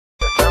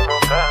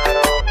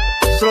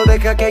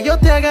Deja que yo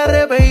te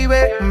agarre,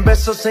 baby.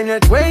 Besos en el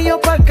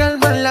cuello pa'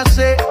 calmar la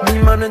sed. Mi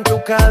mano en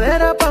tu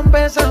cadera pa'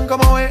 empezar,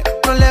 como ves.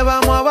 No le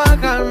vamos a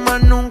bajar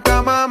más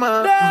nunca,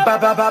 mamá.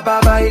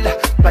 Baila,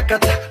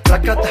 placata,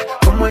 placata,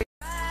 como es.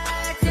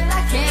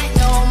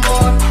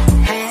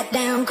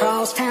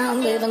 Cross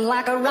town, living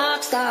like a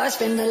rock star.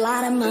 Spend a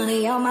lot of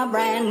money on my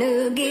brand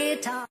new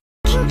guitar.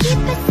 Can keep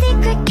a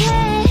secret,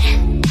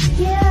 kid.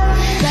 Yeah.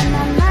 Got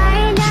my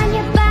mind on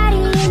your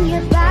body and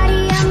your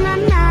body on my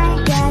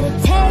mind. Got a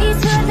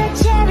taste for the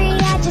cherry,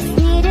 I just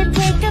need to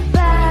take a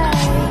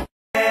bite.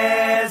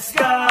 Let's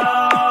go.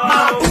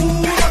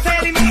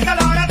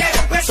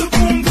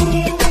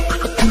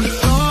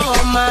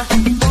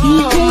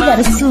 DJ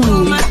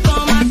Versus.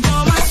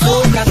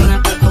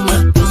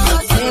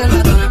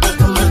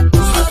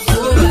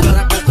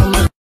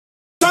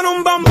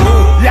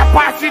 E a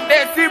partir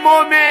desse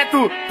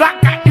momento,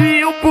 taca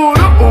e o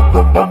puro bum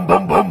bum bum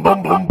bum bum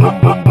bum bum bum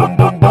bum bum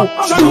bum bum.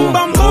 Só um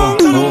bum bum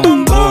bum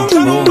bum bum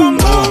bum bum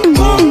bum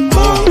bum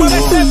bum. Mueve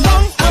esse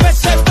bum, mueve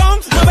esse bum,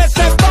 mueve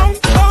esse bum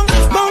bum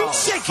bum.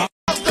 Shake it.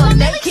 Go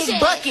that kick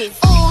bucket.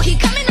 Ooh, he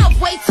coming off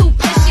way too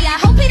pushy. I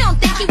hope he don't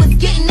think he was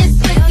getting this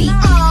pussy.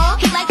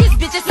 He like his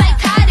bitches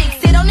psychotic.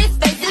 Sit on his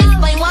face and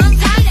explain why I'm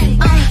toxic.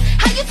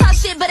 How you talk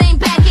shit but ain't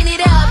backing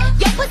it up?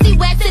 Your pussy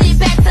wet, send it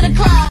back to the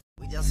club.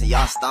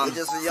 Y'all stomach,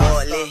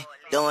 forwardly,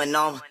 doing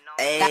on,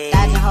 ayy.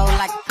 Dodge a hoe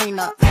like a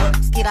prenup.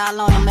 Skid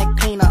all on and make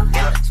clean up.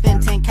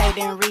 Spend 10K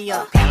then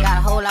re-up. Got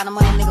a whole lot of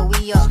money, nigga,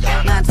 we up.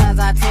 9 times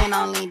out of 10, I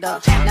don't lead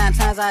up. 9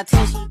 times out of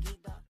 10, she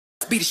geeked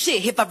up. Be the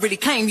shit if I really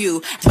claim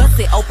you. Bust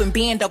it open,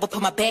 bend over,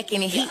 put my back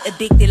in it. Heat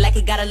addicted like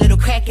it got a little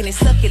crack in it.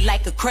 Suck it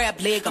like a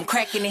crab leg, I'm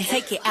cracking it.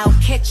 Take it out,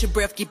 catch your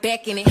breath, get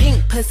back in it.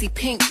 Pink pussy,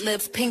 pink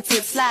lips, pink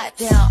tip, slide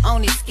down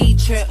on his ski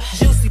trip.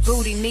 Juicy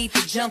booty, need the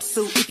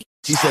jumpsuit.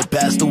 She said,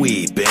 pass the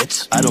weed,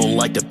 bitch. I don't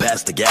like to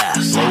pass the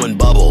gas. Blowing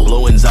bubble,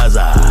 blowing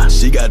Zaza.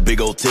 She got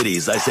big old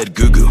titties. I said,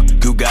 goo goo,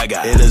 goo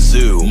gaga. In a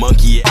zoo,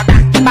 monkey.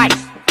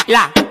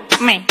 Baila,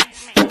 me,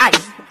 ay,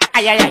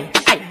 ay, ay, ay,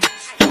 ay.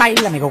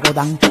 Baila, amigo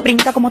Godán,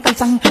 brinca como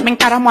Tarzán. Me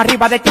encaramo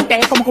arriba de ti, te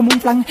como un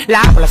flan.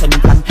 La bola se me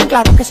inflan,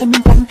 claro que se me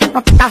inflan.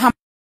 No te jamás.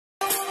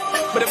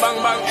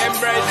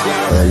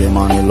 Early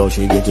money low,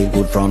 she get it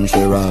good from she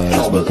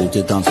rise. But put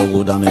it on so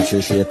good and make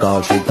she shake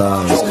out she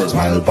ties.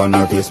 Smile upon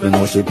her face, me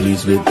know she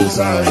pleased with this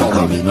eyes.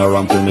 Come in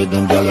around to make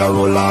them gyal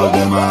roll out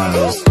them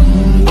eyes.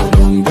 Go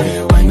down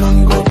there, wine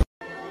and go.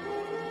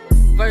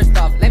 First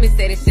off, let me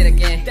say this shit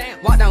again.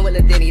 Walk down with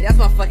Lil Diddy, that's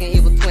my fucking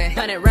evil twin.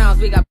 100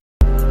 rounds, we got.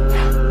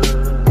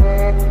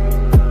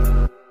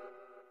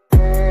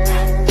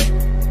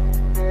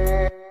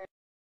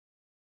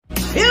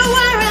 You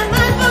weren't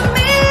meant for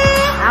me.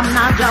 I'm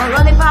not your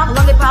lollipop,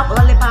 lollipop,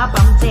 lollipop,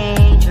 I'm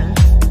dangerous.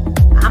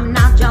 I'm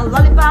not your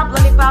lollipop,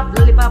 lollipop,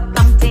 lollipop,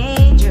 I'm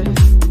dangerous.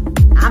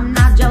 I'm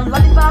not your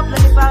lollipop,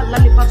 lollipop,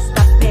 lollipop,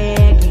 stop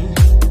begging.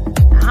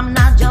 I'm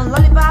not your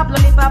lollipop,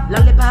 lollipop,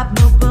 lollipop,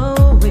 move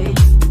away,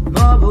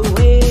 move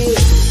away.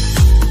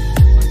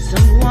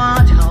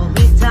 Someone hold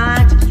me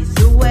tight to kiss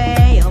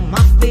away all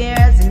my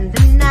fears in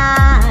the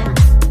night.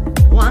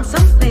 Want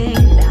something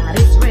that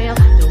is real,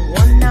 don't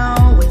want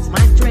no, it's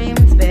my dream,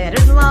 it's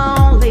better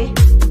lonely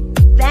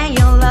than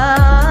your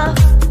love.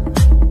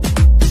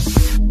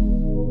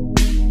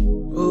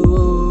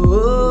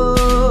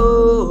 Ooh,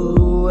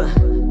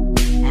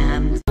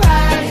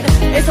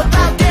 it's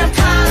about damn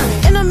time.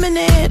 In a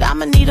minute,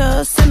 I'ma need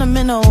a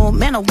sentimental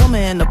man or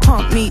woman to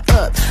pump me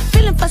up.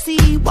 Feeling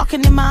fussy,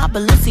 walking in my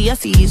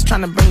Balenciennes,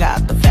 trying to bring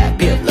out the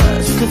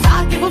fabulous. Cause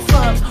I give a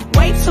fuck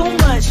way too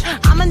much.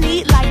 I'ma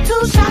need like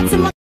 2 shots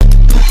in my.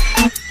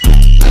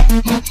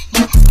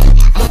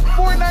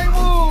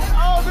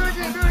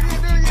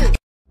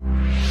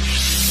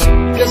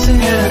 Just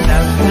another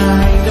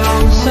night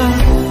on sun.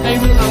 I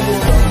will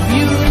overwhelm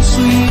you,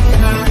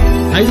 sweetheart.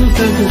 I will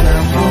turn to the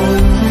whole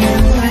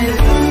thing. I'll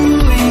do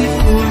it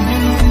for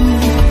you.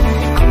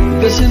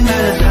 Just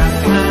another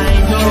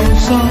night on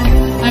sun.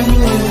 I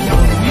will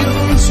overwhelm you,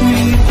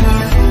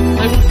 sweetheart.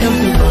 I will turn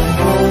to the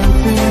whole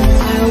thing.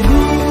 I'll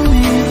do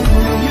it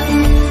for you.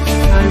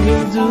 I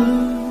will do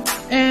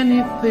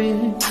anything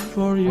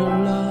for your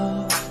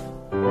love.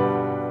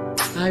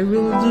 I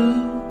will do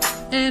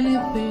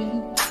anything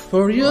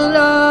for your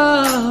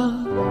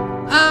love.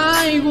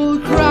 I will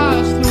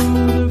cross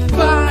through the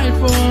fire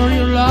for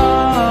your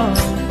love.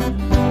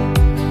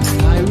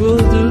 I will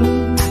do.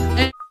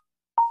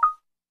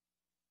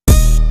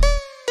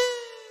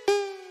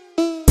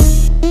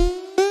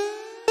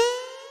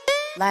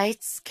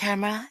 Lights,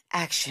 camera,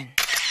 action.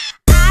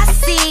 I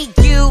see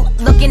you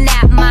looking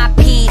at my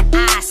PIC.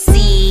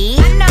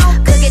 I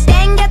know. 그게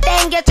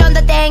땡겨 좀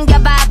더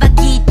땡겨봐봐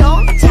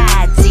기도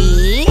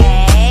차지.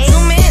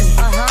 Zoom in,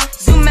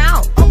 zoom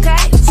out,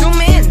 okay.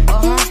 Zoom in,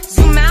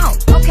 zoom out,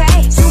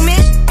 okay. Zoom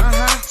in,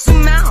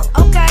 zoom out,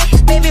 okay.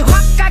 Baby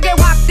확 가게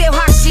확대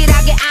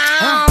확실하게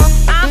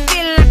I'm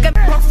feeling like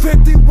a.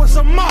 50 was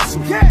a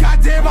muscle.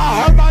 Goddamn, I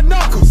hurt my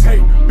knuckles.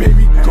 Hey,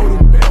 baby, go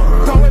to bed.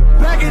 Throw it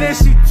back and then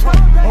she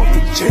off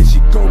the chin, she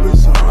go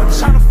berserk. I'm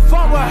tryna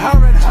fuck with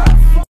her and her.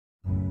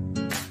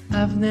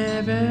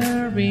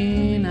 never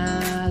been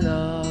a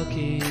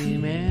lucky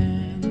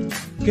man.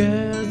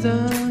 Girls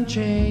don't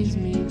chase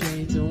me,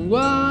 they don't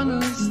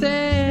wanna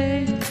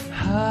stay.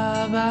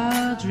 Have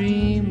a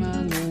dream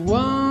and no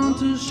one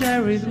to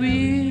share it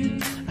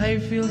with. I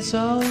feel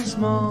so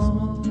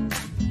small.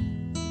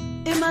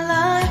 In my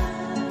life,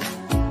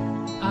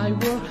 I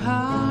work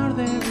hard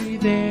every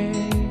day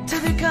to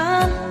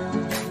become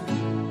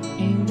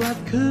in what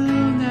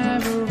could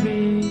never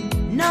be.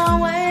 Now I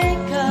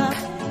wake up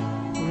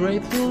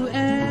grateful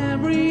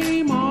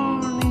every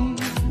morning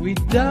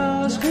with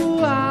those who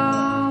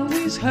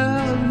always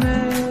help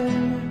me.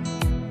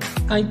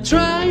 I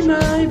try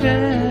my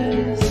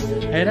best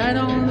and I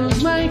don't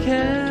lose my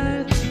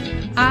head.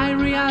 I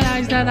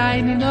realize that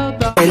I need no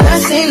dog. And I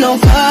see no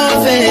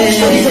profit.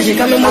 Shorty said she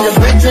coming with the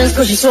brethren,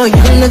 cause she saw a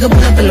young nigga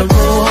pull up in the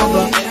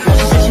Rover.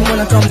 She said she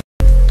wanna come.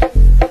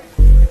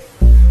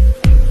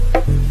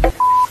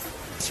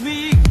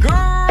 Sweet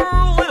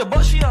girl with a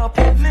bushy up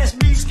fitness.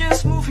 Big skin,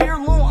 smooth hair,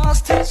 long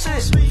ass tits.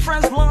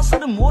 Friends lost to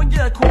the more,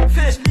 yeah, cool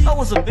fish. That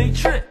was a big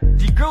trip.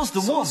 The girl's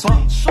the one,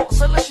 but short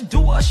said let she do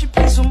what she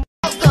please.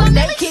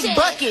 They kick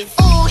buckets.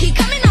 Ooh, he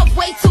coming up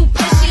way too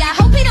pushy. I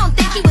hope he don't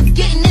think he was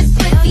getting this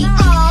pussy.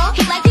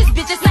 He like his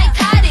bitches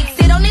psychotic.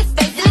 Sit on his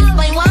face and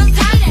explain why I'm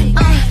tired.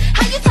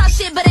 How you talk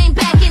shit but ain't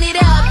backing it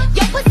up?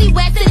 Your pussy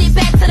wet, send it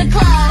back to the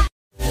club.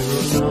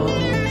 Never know,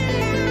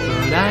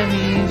 but I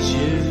miss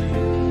you.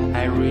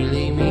 I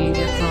really mean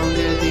it from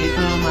the deep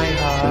of my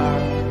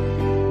heart.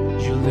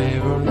 You'll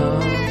never know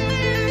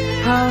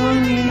how I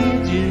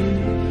need you.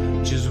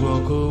 Just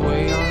walk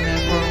away on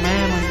that for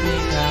memories we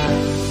had.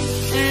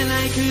 And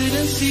I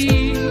couldn't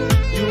see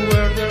you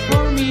were there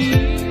for me.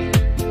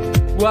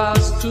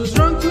 Was too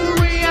strong to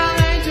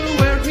realize you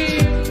were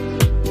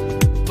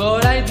here.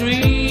 But I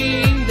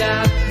dreamed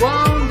that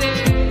one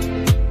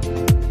day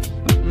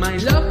my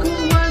love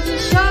could wash the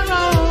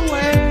sorrow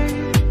away.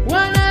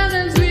 When I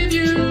dance with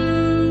you,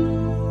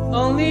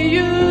 only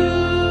you,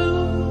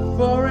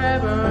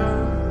 forever,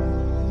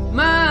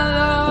 my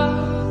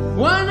love.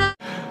 When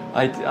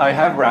I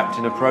have rapped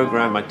in a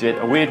program I did,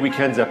 a Weird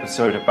Weekends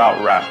episode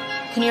about rap.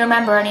 Can you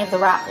remember any of the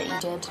rap that you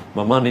did?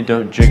 My money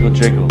don't jiggle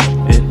jiggle,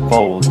 it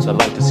folds. I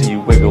like to see you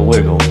wiggle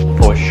wiggle,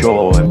 for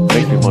sure. It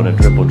makes me wanna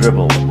dribble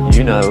dribble.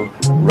 You know,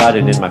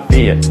 riding in my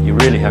Fiat, you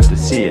really have to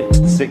see it.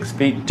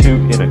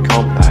 6'2" in a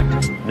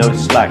compact, no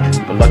slack.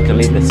 But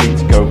luckily the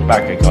seats go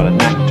back. I got a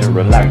knack to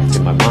relax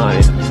in my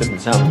mind, sipping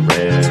some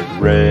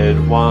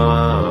red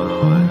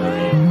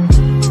wine.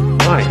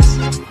 Nice.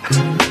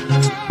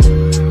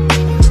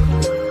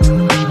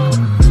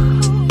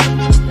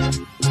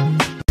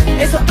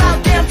 It's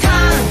about damn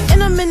time.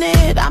 In a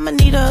minute, I'ma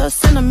need a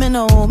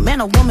sentimental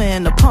man or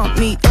woman to pump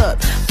me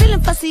up.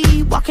 Feeling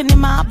fussy, walking in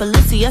my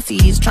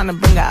Balenciennes, trying to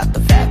bring out the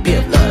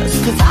fabulous.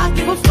 Cause I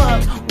give a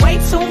fuck way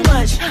too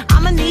much.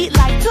 I'ma need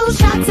like 2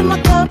 shots in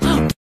my cup.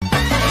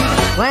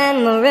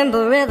 When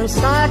marimba rhythms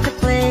start to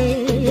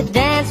play,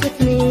 dance with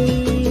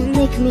me,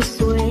 make me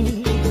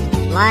sway.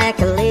 Like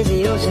a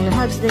lazy ocean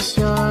hugs the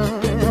shore,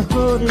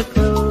 hold me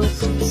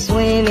close,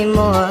 sway me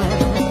more.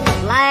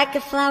 Like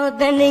a flower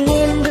bending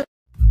in the...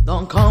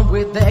 Don't come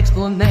with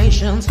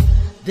explanations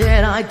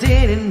that I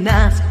didn't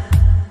ask.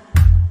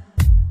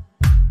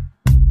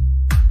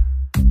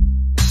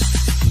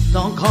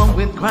 Don't come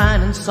with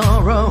crying and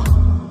sorrow.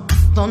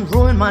 Don't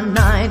ruin my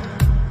night.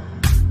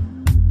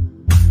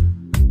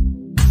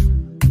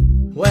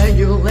 When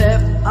you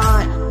left,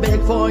 I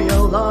begged for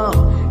your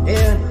love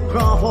and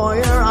crawled for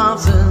your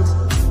absence.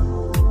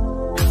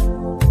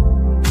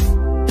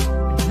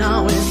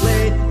 Now it's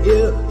late,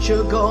 you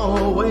should go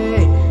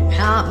away.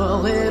 Have a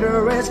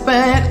little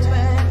respect.